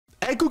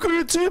Hey, coucou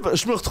YouTube,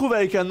 je me retrouve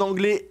avec un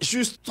anglais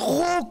juste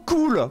trop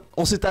cool.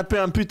 On s'est tapé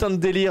un putain de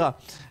délire.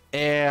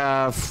 Et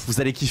vous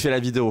allez kiffer la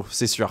vidéo,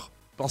 c'est sûr.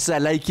 Pensez à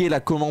liker, la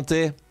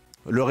commenter.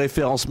 Le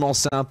référencement,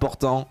 c'est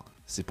important.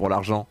 C'est pour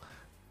l'argent.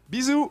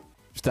 Bisous.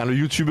 Putain, le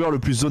youtubeur le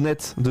plus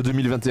honnête de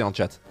 2021,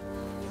 chat.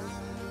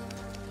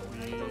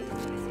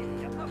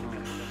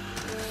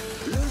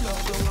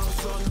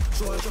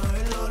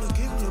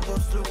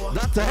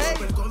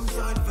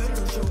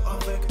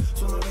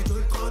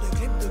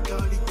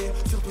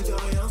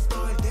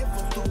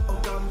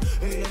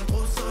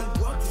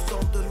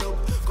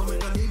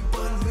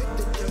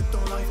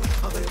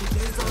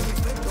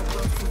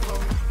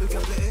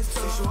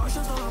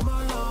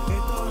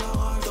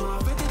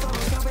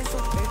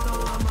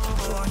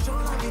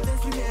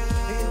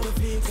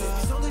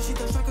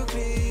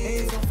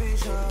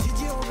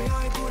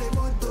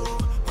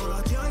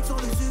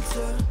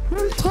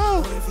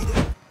 Ultra.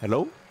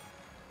 Hello?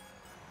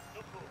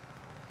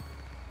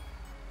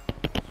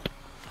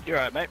 You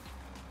alright, mate?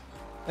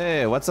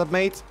 Hey, what's up,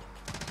 mate?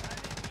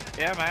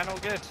 Yeah, man, all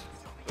good.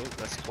 Oh,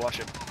 let's squash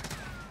him.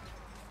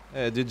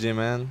 Hey, DJ,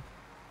 man.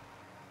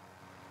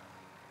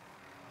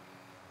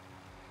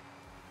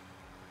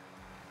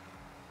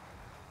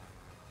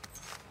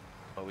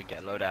 Oh, we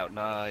get loadout,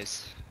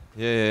 nice.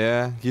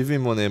 Yeah. Give me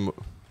money.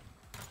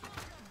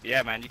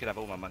 Yeah, man, you can have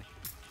all my money.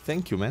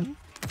 Thank you, man.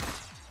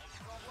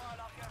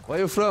 Where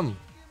you from?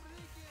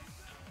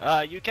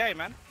 UK,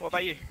 man. What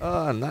about you?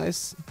 Oh,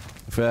 nice.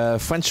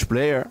 French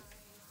player.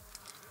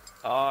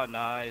 Oh,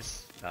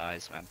 nice.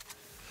 Nice, man.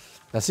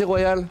 Merci,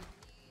 Royal.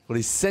 Pour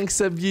les 5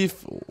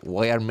 subgifts.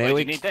 Royal Wait, do you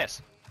Merrick. need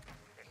this?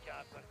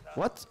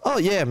 What? Oh,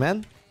 yeah,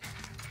 man.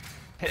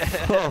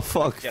 Oh,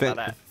 fuck. Get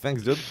that.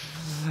 Thanks, dude.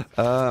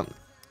 I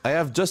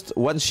have just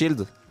one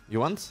shield.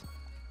 You want?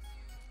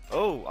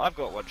 Oh, I've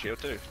got one shield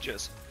too.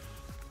 Cheers.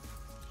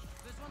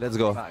 Let's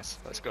go. Nice.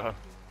 Let's go.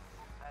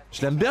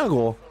 Je l'aime bien,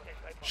 gros.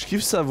 Je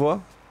kiffe sa voix.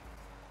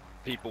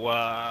 People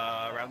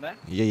around there?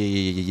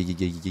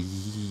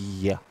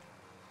 Yeah.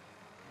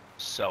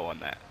 So on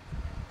that.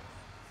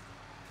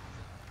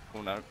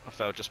 Oh no, I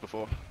fell just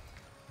before.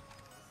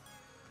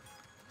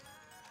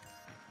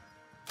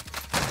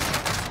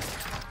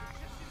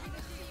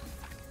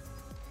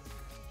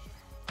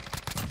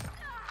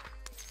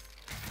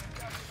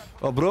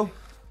 Oh, bro.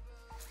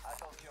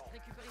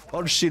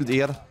 All shield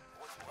here.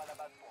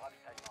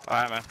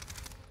 Alright, man.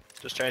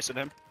 Just chasing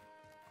him.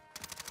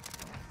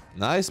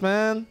 Nice,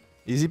 man.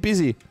 Easy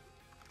peasy.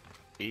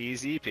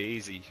 Easy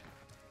peasy.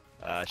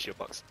 Shield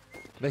box.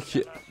 Mec,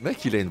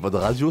 il a une voix de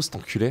radio, cet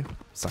enculé.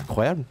 C'est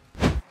incroyable.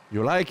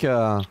 You like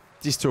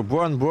Tister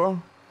Brown, bro?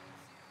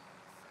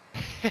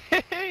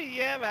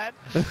 Yeah, man.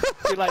 Do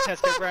you like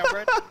Tesco brown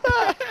bread?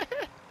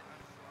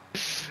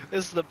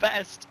 This is the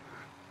best.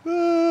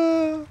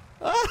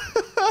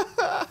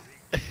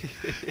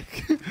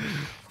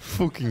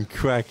 Fucking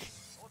crack.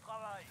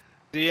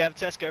 Do you have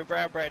Tesco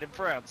brown bread in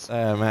France?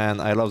 Man,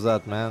 I love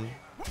that, man.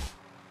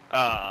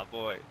 Ah,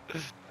 boy.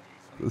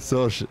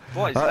 So,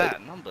 What is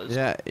that? Numbers?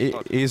 Yeah,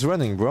 he's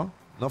running, bro.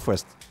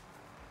 Northwest.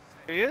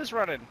 He is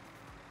running.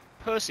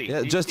 Pussy.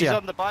 Yeah, He's yeah.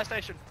 on the buy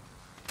station.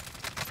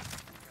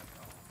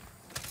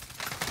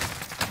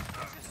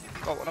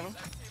 Got one of them.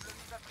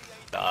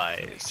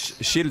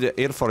 Nice. Shield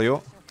here for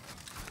you.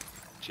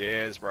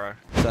 Cheers, bro.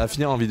 Ça va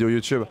finir en vidéo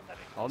YouTube.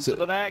 On to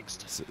the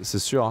next. C'est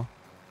sûr, hein.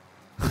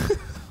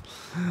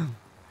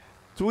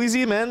 Too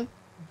easy, man.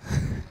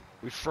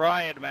 We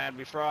fried, man.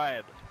 We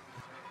fried.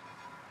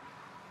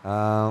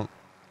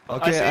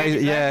 Okay,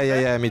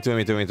 yeah, me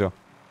too.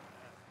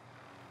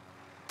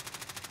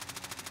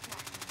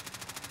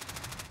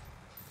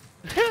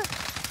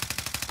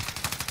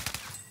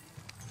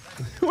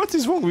 What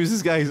is wrong with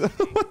these guys?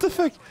 What the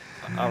fuck?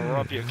 I'll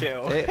rob your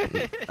kill.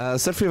 Hey,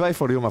 self-revive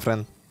for you, my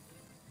friend.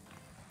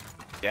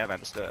 Yeah, man,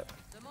 let's do it.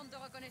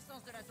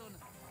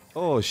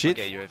 Oh, shit.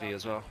 Get UAV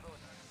as well.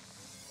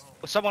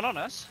 Was someone on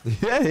us?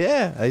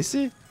 Yeah, I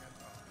see.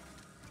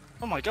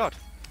 Oh my god.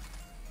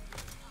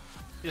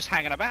 Just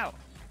hanging about.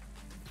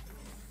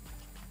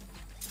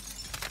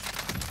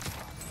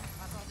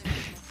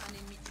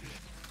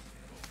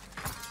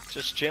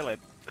 Just chilling.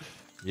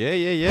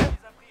 Yeah.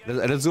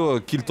 Let's go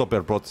kill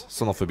Topper Plot,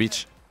 son of a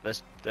bitch.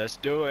 Let's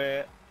do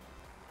it.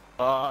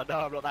 Oh no,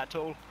 I'm not that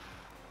tall.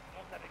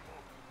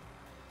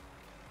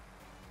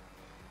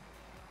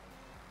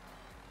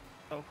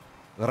 Oh,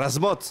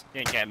 Razmot. you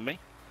ain't getting me.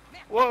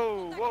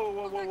 Whoa!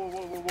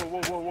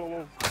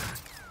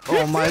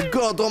 Oh my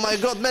god,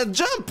 man,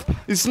 jump!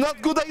 It's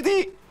not good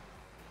idea!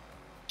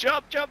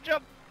 Jump!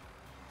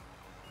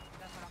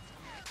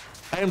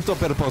 I am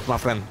Topper Plot, my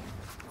friend.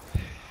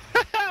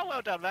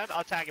 Well done, man.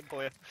 I'll tag him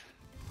for you.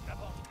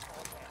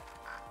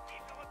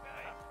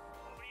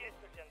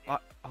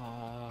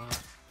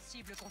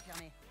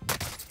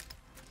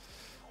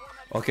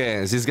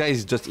 Okay, this guy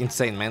is just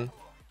insane, man.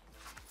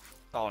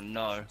 Oh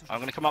no. I'm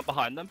gonna come up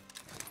behind them.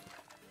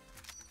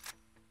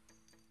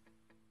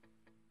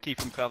 Keep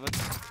him covered.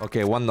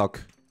 Okay, one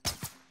knock.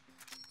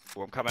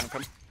 Oh, I'm coming.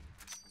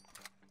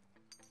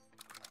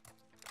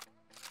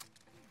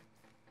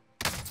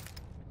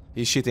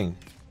 He's cheating.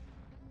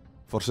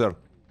 For sure.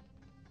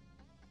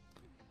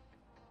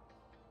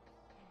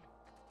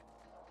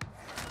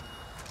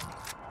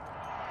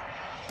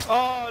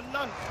 Oh no!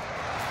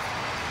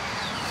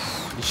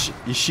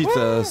 Il cheat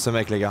ce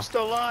mec, les gars.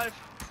 Still alive.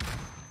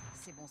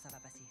 C'est bon, ça va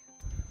passer.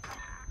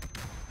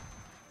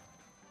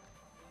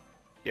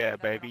 Yeah,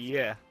 baby,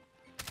 yeah.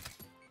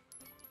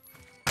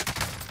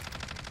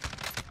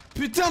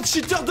 Putain de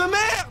cheater de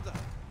merde!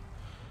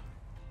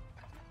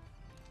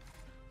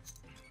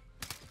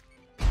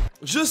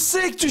 Je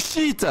sais que tu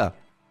cheats!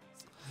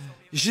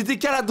 J'ai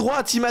décalé à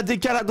droite, il m'a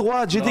décalé à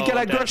droite, j'ai décalé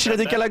à gauche, il a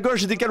décalé à gauche,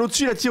 j'ai décalé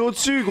au-dessus, il a tiré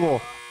au-dessus,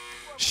 gros!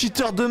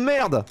 Cheater de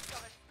merde!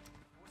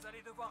 Vous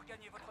allez devoir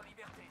gagner votre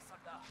liberté,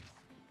 soldat.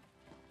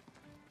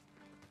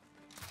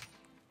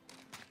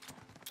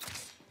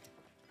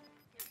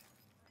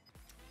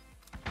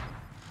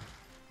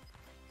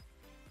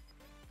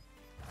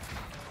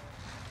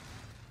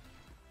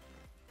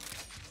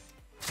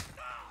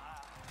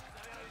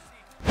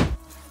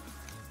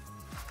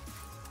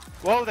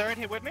 Whoa, they're in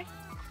here with me?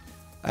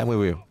 I'm with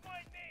you.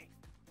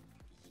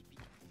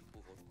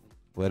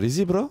 Where is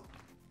he, bro?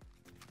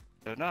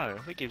 I don't know,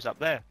 I think he was up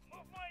there.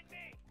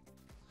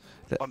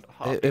 On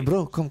Hey,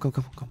 bro, come.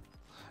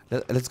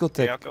 Let's go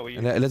take. Yeah, I'll go with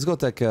you. Let's go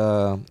take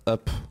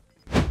up.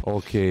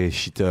 Okay,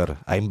 cheater,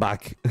 I'm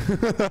back.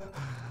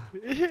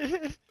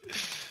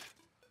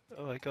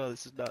 Oh my god,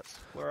 this is nuts.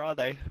 Where are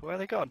they? Where are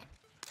they gone?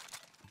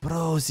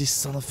 Bro, this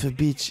son of a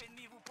bitch.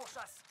 L'ennemi vous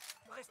pourchasse.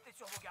 Restez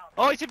sur vos gardes.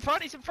 Oh, he's in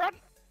front, he's in front!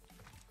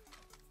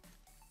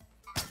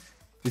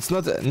 It's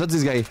not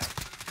this guy.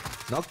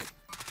 Knock.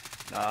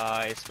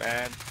 Nice,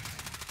 man.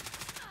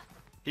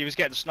 He was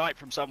getting sniped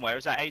from somewhere.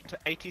 Is that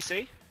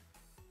ATC?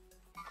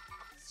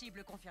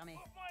 Cible confirmée.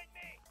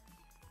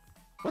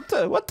 What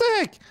the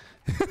heck?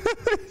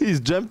 He's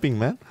jumping,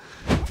 man.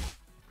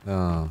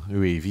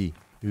 UAV.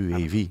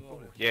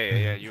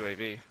 Yeah,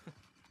 UAV.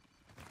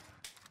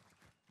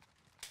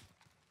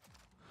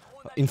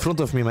 In front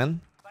of me, man.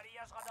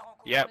 Balayage radar en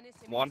cours. Yep, Prenez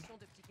ces one. munitions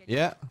de petit calibre.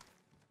 Yeah.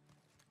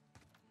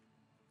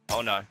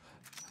 Oh no.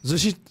 The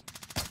shit.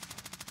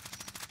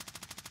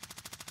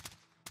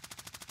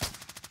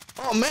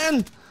 Oh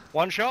man!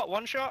 One shot,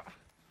 one shot.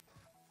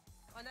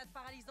 Grenade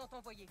paralysante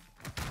envoyée.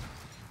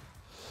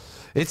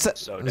 It's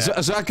So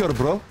the hacker,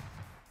 bro.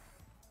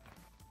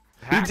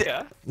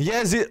 Hacker?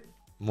 Yes, it.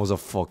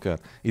 Motherfucker.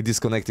 He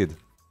disconnected.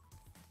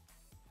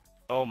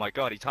 Oh my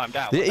god, he timed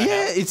out. Yeah, What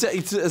the hell?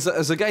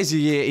 it's the guys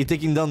he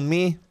taking down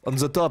me on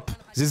the top.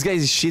 This guy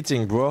is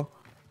cheating, bro.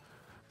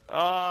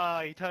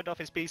 Oh, he turned off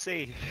his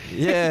PC.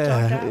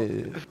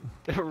 Yeah.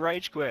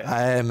 Rage quit.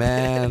 Hey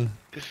man.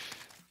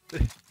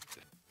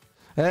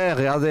 Eh,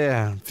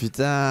 regardez,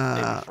 putain.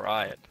 Didn't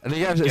fry it. Les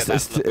gars, Get that,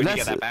 c'était- we là,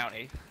 get c'est- that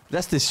bounty.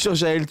 là, c'était sûr que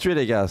j'allais le tuer,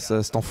 les gars,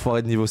 cet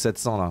enfoiré de niveau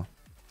 700 là.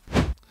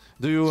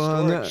 Do you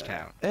Storage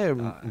town. Hey,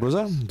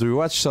 brother, do you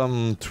watch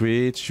some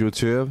Twitch,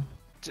 YouTube?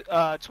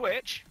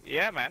 Twitch?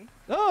 Yeah, man.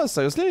 Oh,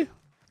 seriously?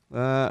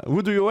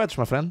 Who do you watch,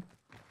 my friend?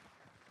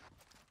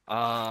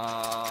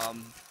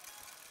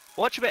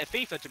 Watch a bit of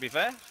FIFA, to be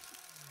fair.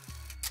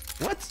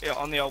 What? Yeah,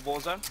 on the old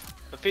Warzone.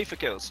 The FIFA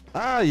kills.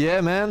 Ah, yeah,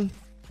 man.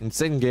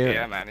 Insane game.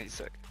 Yeah, man, he's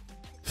sick.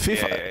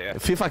 FIFA, yeah.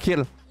 FIFA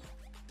kill.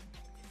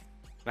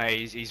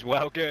 Mate, he's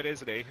well good,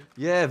 isn't he?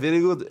 Yeah, very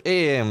good.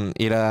 Et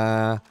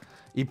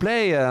il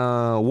play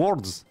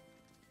World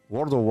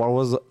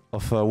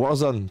of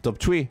Warzone top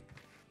 3.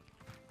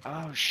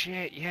 Oh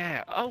shit,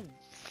 yeah. Oh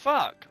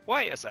fuck.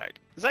 Wait a sec.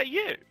 Is that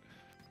you?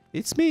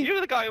 It's me. You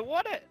were the guy who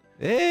won it.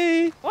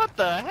 Hey, What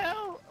the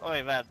hell?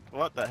 Wait, man.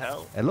 What the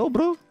hell? hello,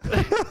 bro.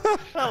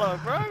 Hello,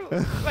 bro.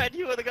 Man,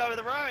 you were the guy with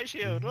the riot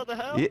shield. What the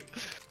hell? Yeah,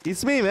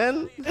 it's me,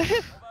 man.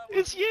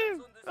 It's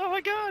you. Oh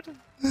my god.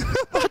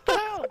 What the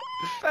hell?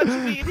 That's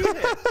me and you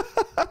here.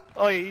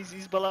 Oh,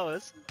 he's below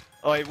us.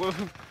 Oh,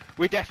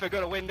 we're definitely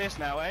gonna win this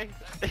now, eh?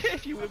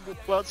 If you win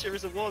World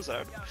Series of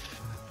Warzone.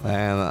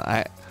 Man,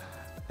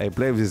 I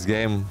play this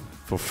game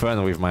for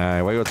fun with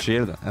my riot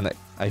shield, and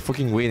I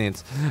fucking win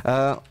it.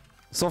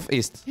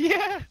 Southeast.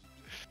 Yeah.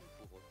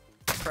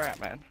 Crap,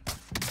 man.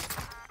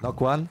 Knock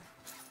one.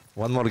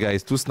 One more,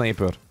 guys. 2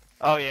 sniper.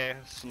 Oh yeah,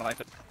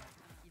 sniper.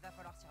 Il va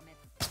falloir s'y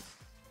remettre.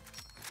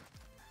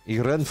 He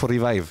run for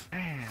revive.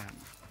 Damn.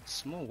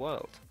 Small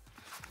world.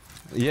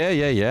 Yeah.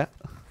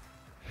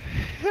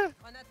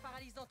 Grenade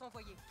paralysante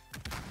envoyée.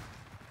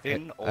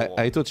 In or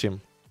I touch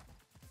him.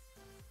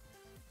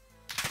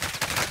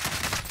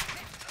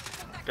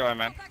 go on,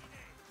 man.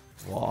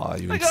 Wow,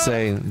 you I got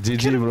insane. Kill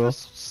GG, him bro.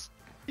 with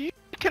a you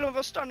kill him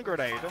with a stun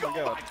grenade. Oh my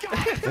god.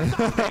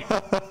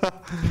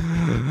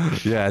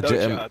 Yeah, No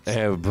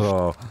chance.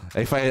 bro.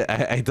 If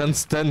I don't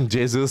stun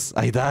Jesus,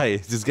 I die.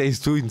 This guy is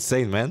too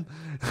insane, man.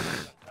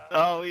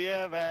 Oh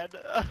yeah, man.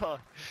 Oh,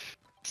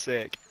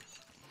 sick.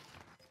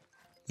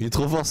 Il est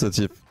trop fort, ce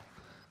type.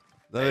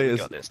 Non, Hey, we mais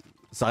got this.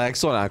 sa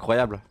réaction, elle est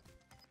incroyable.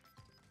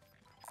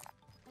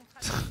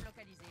 Contre-attaque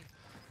localisée.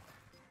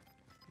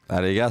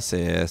 Ah, les gars,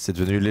 c'est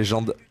devenu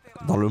légende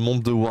dans le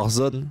monde de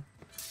Warzone.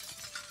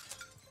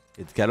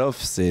 Et de Call of,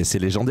 c'est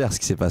légendaire ce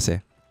qui s'est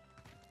passé.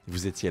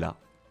 Vous étiez là.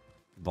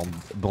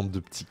 Bande de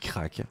petits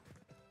cracks.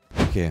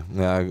 Okay,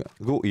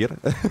 go here.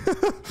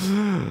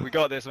 We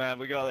got this, man.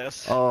 We got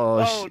this.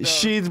 Oh, no.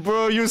 shit,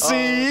 bro. You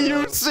see,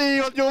 no. you see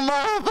on your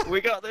map.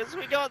 We got this.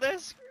 We got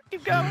this.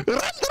 Keep going.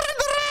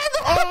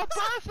 Oh,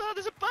 Bertha!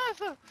 There's a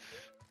Bertha!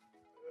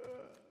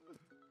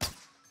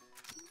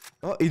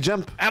 Oh, he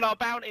jump. And our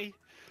bounty.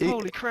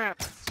 Holy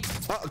crap.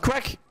 Oh,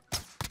 crack.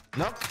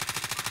 No.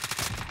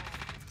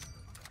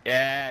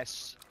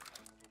 Yes.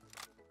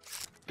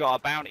 Got our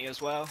bounty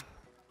as well.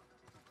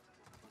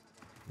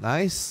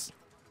 Nice.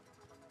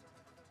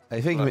 I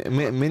think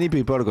many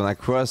people are gonna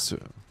cross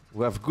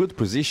who have good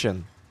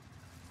position.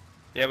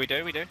 Yeah, we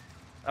do. We do.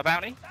 A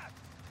bounty.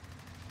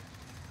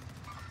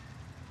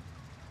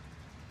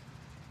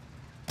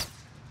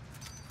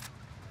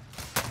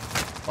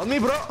 On me,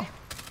 bro.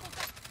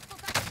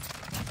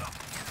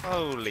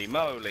 Holy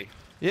moly.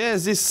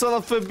 Yes, this son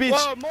of a bitch.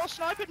 Whoa, more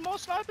snipers, more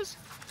snipers.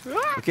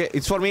 Ah! Okay,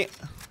 it's for me.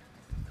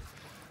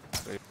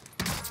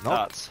 No,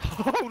 Nuts.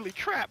 Holy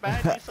crap, man.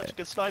 You're such a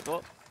good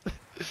sniper.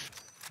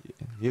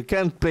 you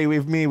can't play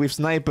with me with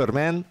sniper,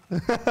 man.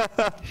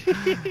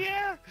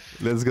 Yeah.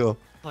 Let's go.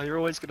 Oh, you're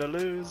always gonna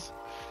lose.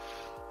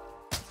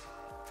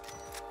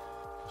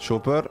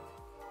 Chopper.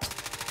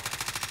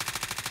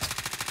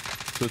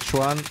 Touch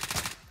one.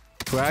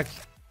 Crack.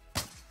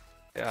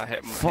 Yeah, I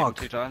hit him Fuck.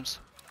 2 times.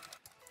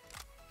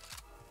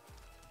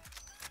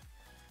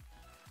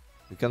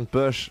 You can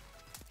push.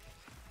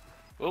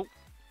 Oh,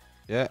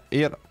 Yeah,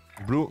 here.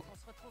 Blue. On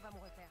se retrouve à mon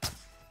repère.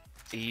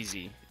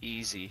 easy,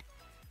 easy.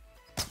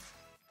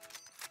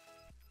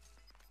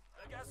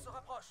 Le gaz se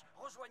rapproche.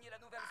 Rejoignez la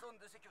nouvelle zone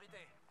de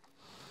sécurité.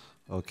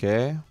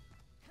 Okay.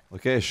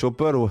 Okay,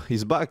 Chopper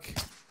is back.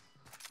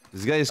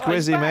 This guy is Oh, he's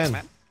crazy, back,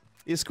 man.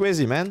 He's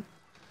crazy, man.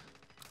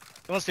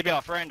 He wants to be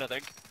our friend, I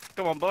think.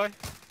 Come on, boy.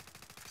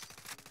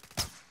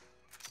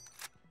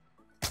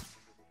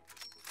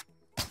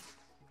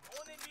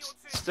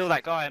 Still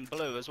that guy in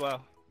blue as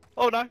well.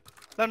 Oh no.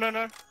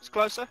 No. It's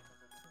closer.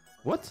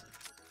 What?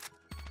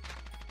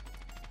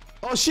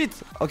 Oh shit!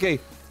 Okay.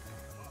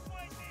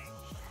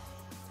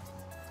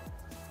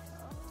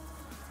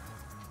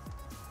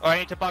 Oh, I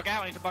need to bug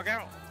out,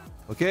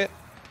 Okay.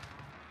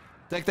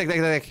 Take.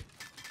 Alright,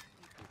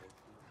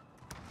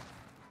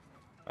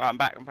 I'm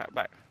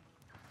back.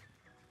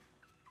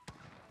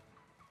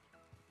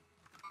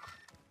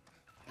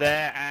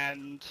 There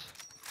and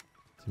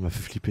Tu m'as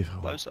fait flipper,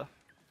 frérot. closer.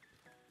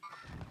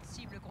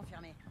 Cible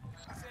confirmée.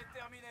 C'est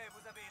terminé,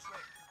 vous avez échoué.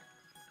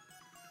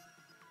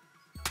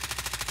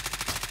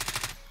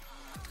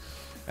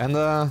 And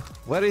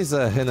where is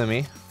the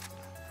enemy?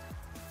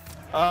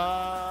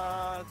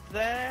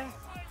 There.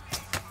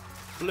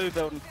 Blue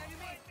building.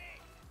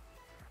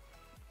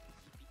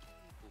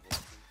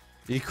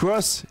 He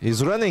cross.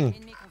 He's running.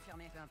 Ennemi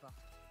confirmé, peu importe.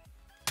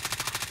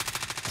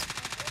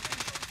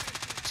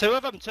 Two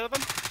of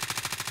them.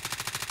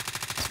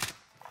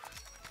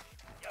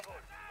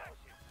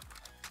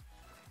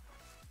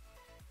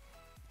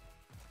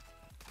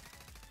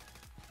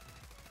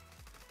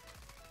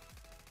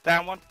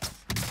 Down one.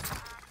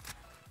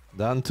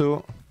 Down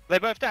two. They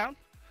both down.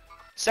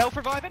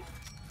 Self-reviving.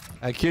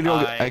 I kill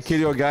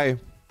your guy.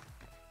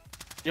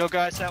 Your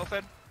guy's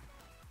selfing.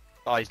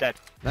 Oh, he's dead.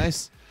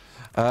 Nice.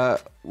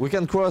 We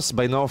can cross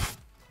by north.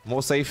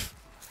 More safe.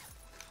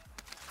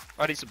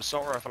 I need some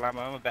assault rifle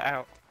ammo. I'm a bit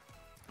out.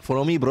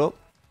 Follow me, bro.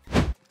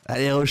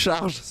 Allez,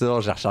 recharge. C'est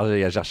bon, j'ai rechargé, les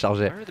gars, j'ai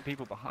rechargé. Where are the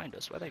people behind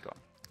us? Where they gone?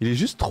 Il est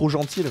juste trop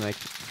gentil, le mec.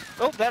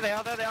 Oh, there they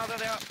are.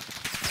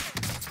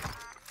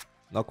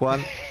 Knock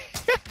one.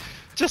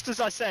 Just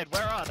as I said,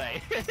 where are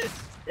they?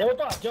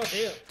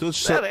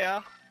 Touch There they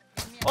are.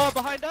 Oh,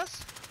 behind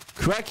us.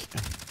 Crack.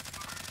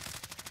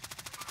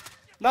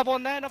 Another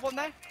one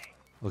there.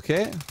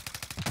 Okay.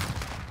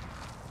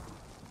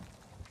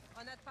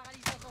 Grenade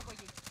paralysante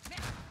envoyée.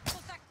 Merde.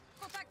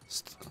 Contact.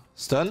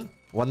 Stun.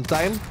 One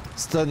time.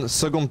 Stun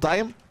second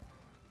time.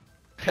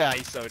 Yeah,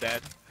 he's so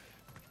dead.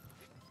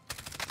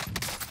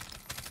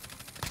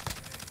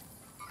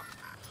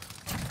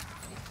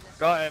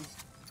 Got him.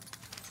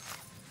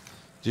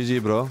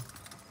 GG, bro.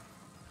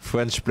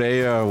 French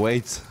player,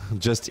 wait.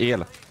 Just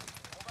heal.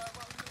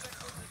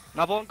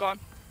 Another one gone.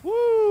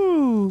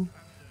 Woo!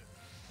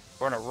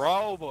 We're on a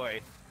roll,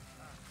 boy.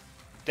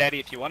 Daddy,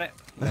 if you want it.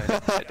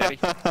 Daddy.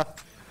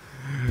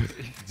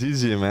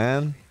 GG,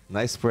 man.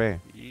 Nice spray.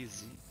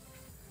 Easy.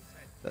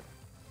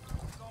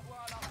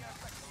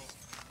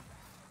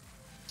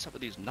 What's up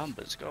with these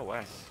numbers? Go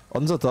away.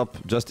 On the top,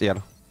 just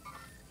here.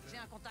 J'ai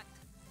un contact.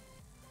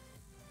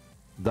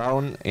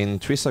 Down in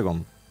 3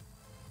 seconds.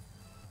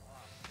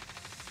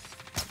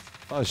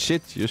 Oh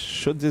shit, you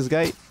shoot this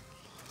guy?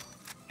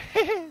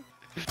 Did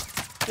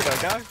I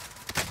go?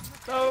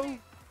 No.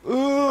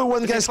 Ooh,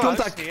 one Is he guy's close?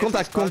 contact, He is,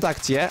 contact, he's close.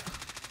 contact, yeah.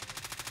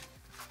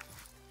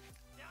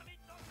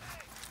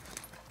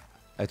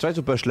 I try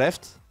to push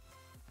left.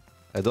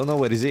 I don't know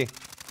where is he.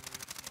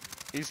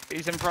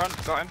 He's in front.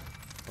 Got him.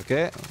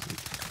 Okay,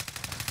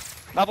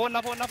 Another one.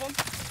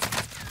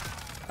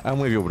 I'm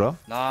with you, bro.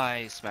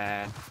 Nice,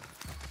 man.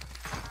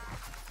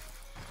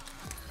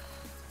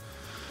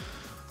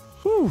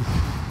 Whew.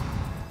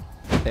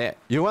 Hey,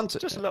 you want?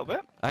 Just a little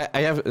bit.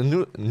 I have a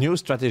new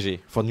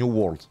strategy for new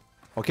world.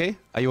 Okay?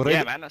 Are you ready?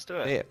 Yeah, man, let's do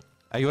it. Hey,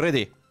 are you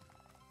ready?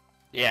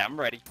 Yeah, I'm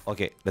ready.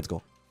 Okay, let's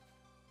go.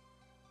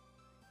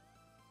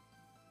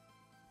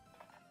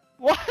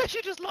 Why are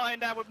you just lying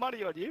down with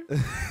money on you?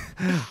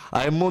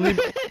 I'm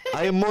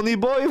money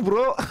boy,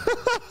 bro.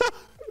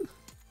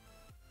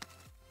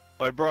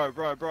 Oh, bro,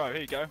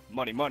 here you go.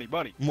 Money. Money.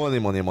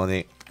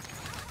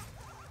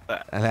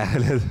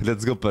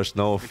 Let's go push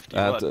now.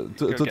 Go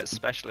get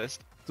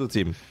specialist. Two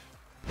team.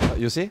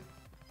 You see?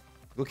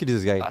 Go kill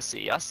this guy. I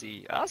see.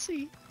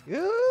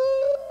 Yeah.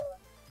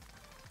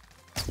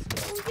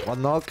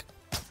 One knock.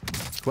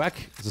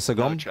 Whack. The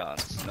second.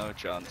 No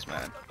chance,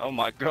 man. Oh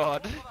my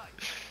god.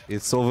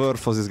 It's over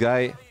for this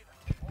guy.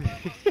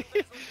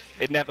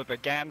 It never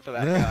began for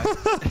that guy.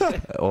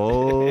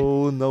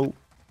 Oh no.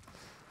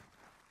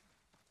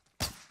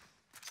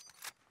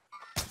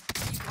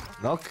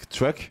 Knock.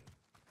 Truck.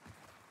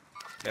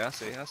 Yeah, I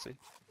see.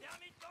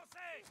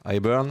 I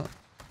burn.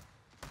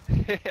 I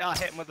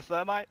hit him with the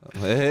thermite.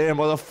 Hey,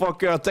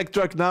 motherfucker, take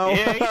truck now.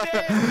 Yeah, he did.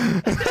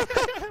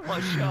 What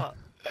a shot.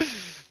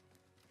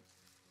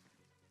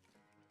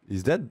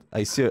 He's dead.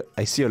 I see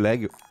a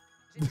leg.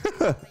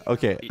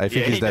 Okay, I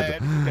think he's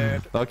dead.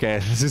 Okay,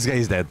 this guy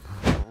is dead.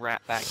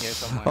 Rat back here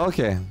somewhere.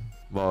 Okay,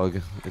 well,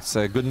 it's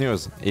good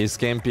news. He's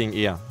camping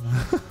here.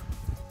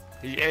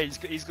 Yeah,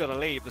 he's gotta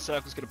leave. The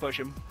circle's gonna push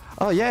him.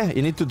 Oh yeah,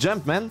 you need to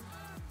jump, man.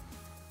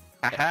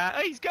 Aha,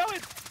 he's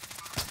going.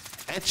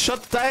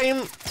 Headshot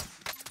time.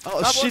 Oh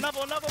Another shit.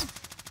 one.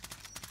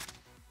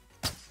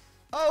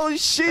 Oh They're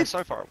shit.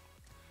 so far.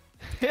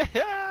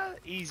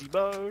 Easy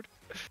mode.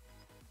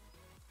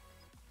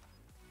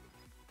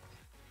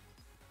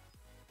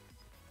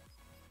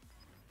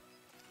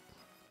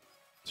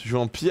 Tu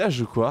joues en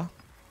pillage ou quoi?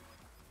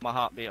 My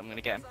heartbeat, I'm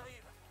gonna get him.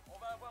 On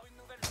va avoir une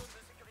nouvelle zone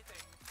de sécurité.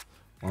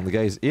 One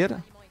guy is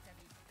here.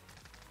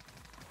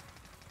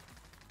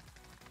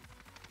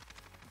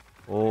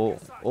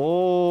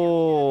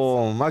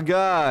 Oh, my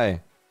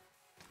guy.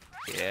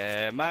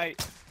 Yeah,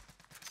 mate.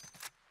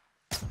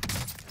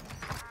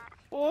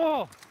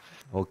 Oh,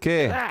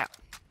 Okay, that.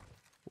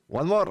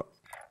 one more.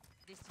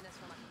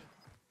 Destination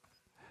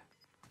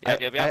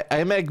marquée. Yep.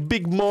 I make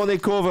big money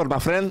cover, my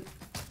friend.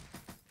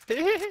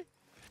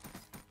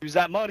 Who's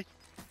that money?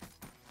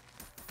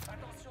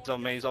 He's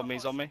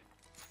on me.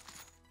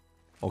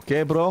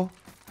 Okay, bro.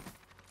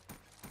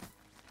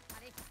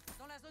 Allez,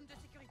 dans la zone de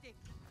sécurité.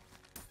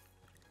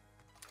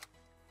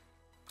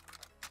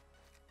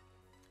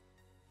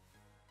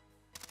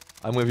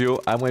 I'm with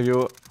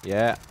you.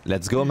 Yeah,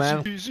 let's go,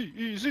 man. Easy.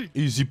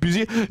 Easy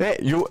peasy. Hey,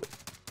 you.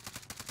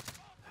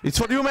 It's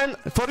for you, man.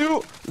 For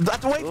you.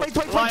 That wait.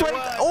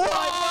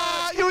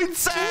 Oh, you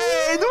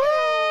insane.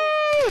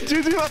 Woo!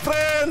 GG, my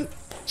friend.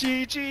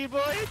 GG, boy,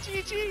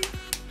 GG.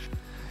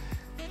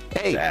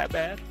 Hey, That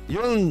bad.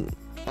 you're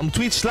on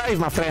Twitch live,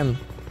 my friend.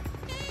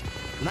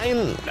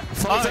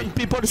 9,000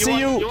 people see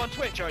you. You on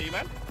Twitch, are you,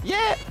 man?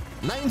 Yeah,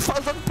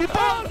 9,000 people.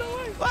 Oh, no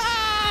way.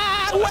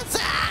 Ah, what's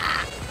up?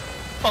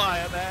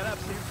 Fire, man,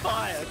 absolute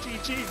fire.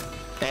 GG.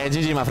 Hey,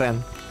 GG, my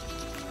friend.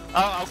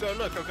 Oh, I'll go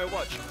look, I'll go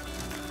watch.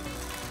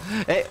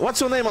 Hey, what's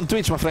your name on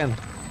Twitch, my friend?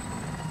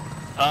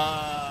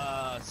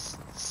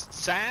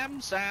 Sam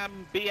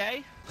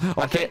BA.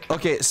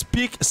 Okay.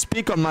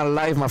 Speak on my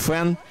live, my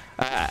friend.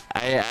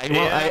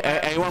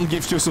 I won't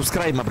give you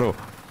subscribe, my bro.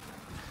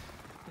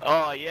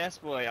 Oh yes,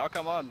 boy. I'll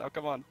come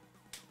on.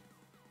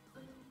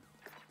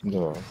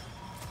 No.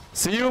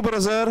 See you,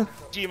 brother.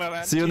 G, my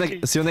man. See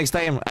you next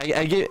time.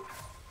 I give.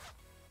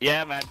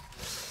 Yeah, man.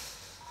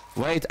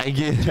 Wait, I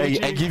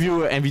give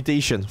you an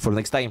invitation for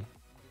next time.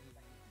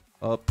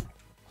 Hop.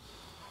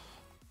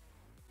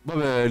 Bon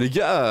bah les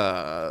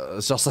gars,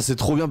 genre ça s'est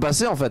trop bien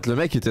passé en fait, le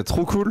mec était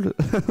trop cool,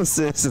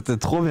 c'était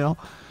trop bien.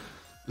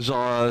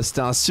 Genre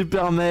c'était un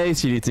super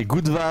mec, il était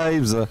good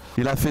vibes,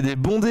 il a fait des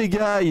bons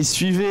dégâts, il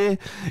suivait,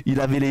 il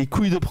avait les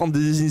couilles de prendre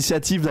des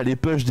initiatives, d'aller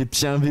push des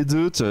petits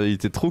 1v2, il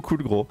était trop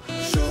cool gros.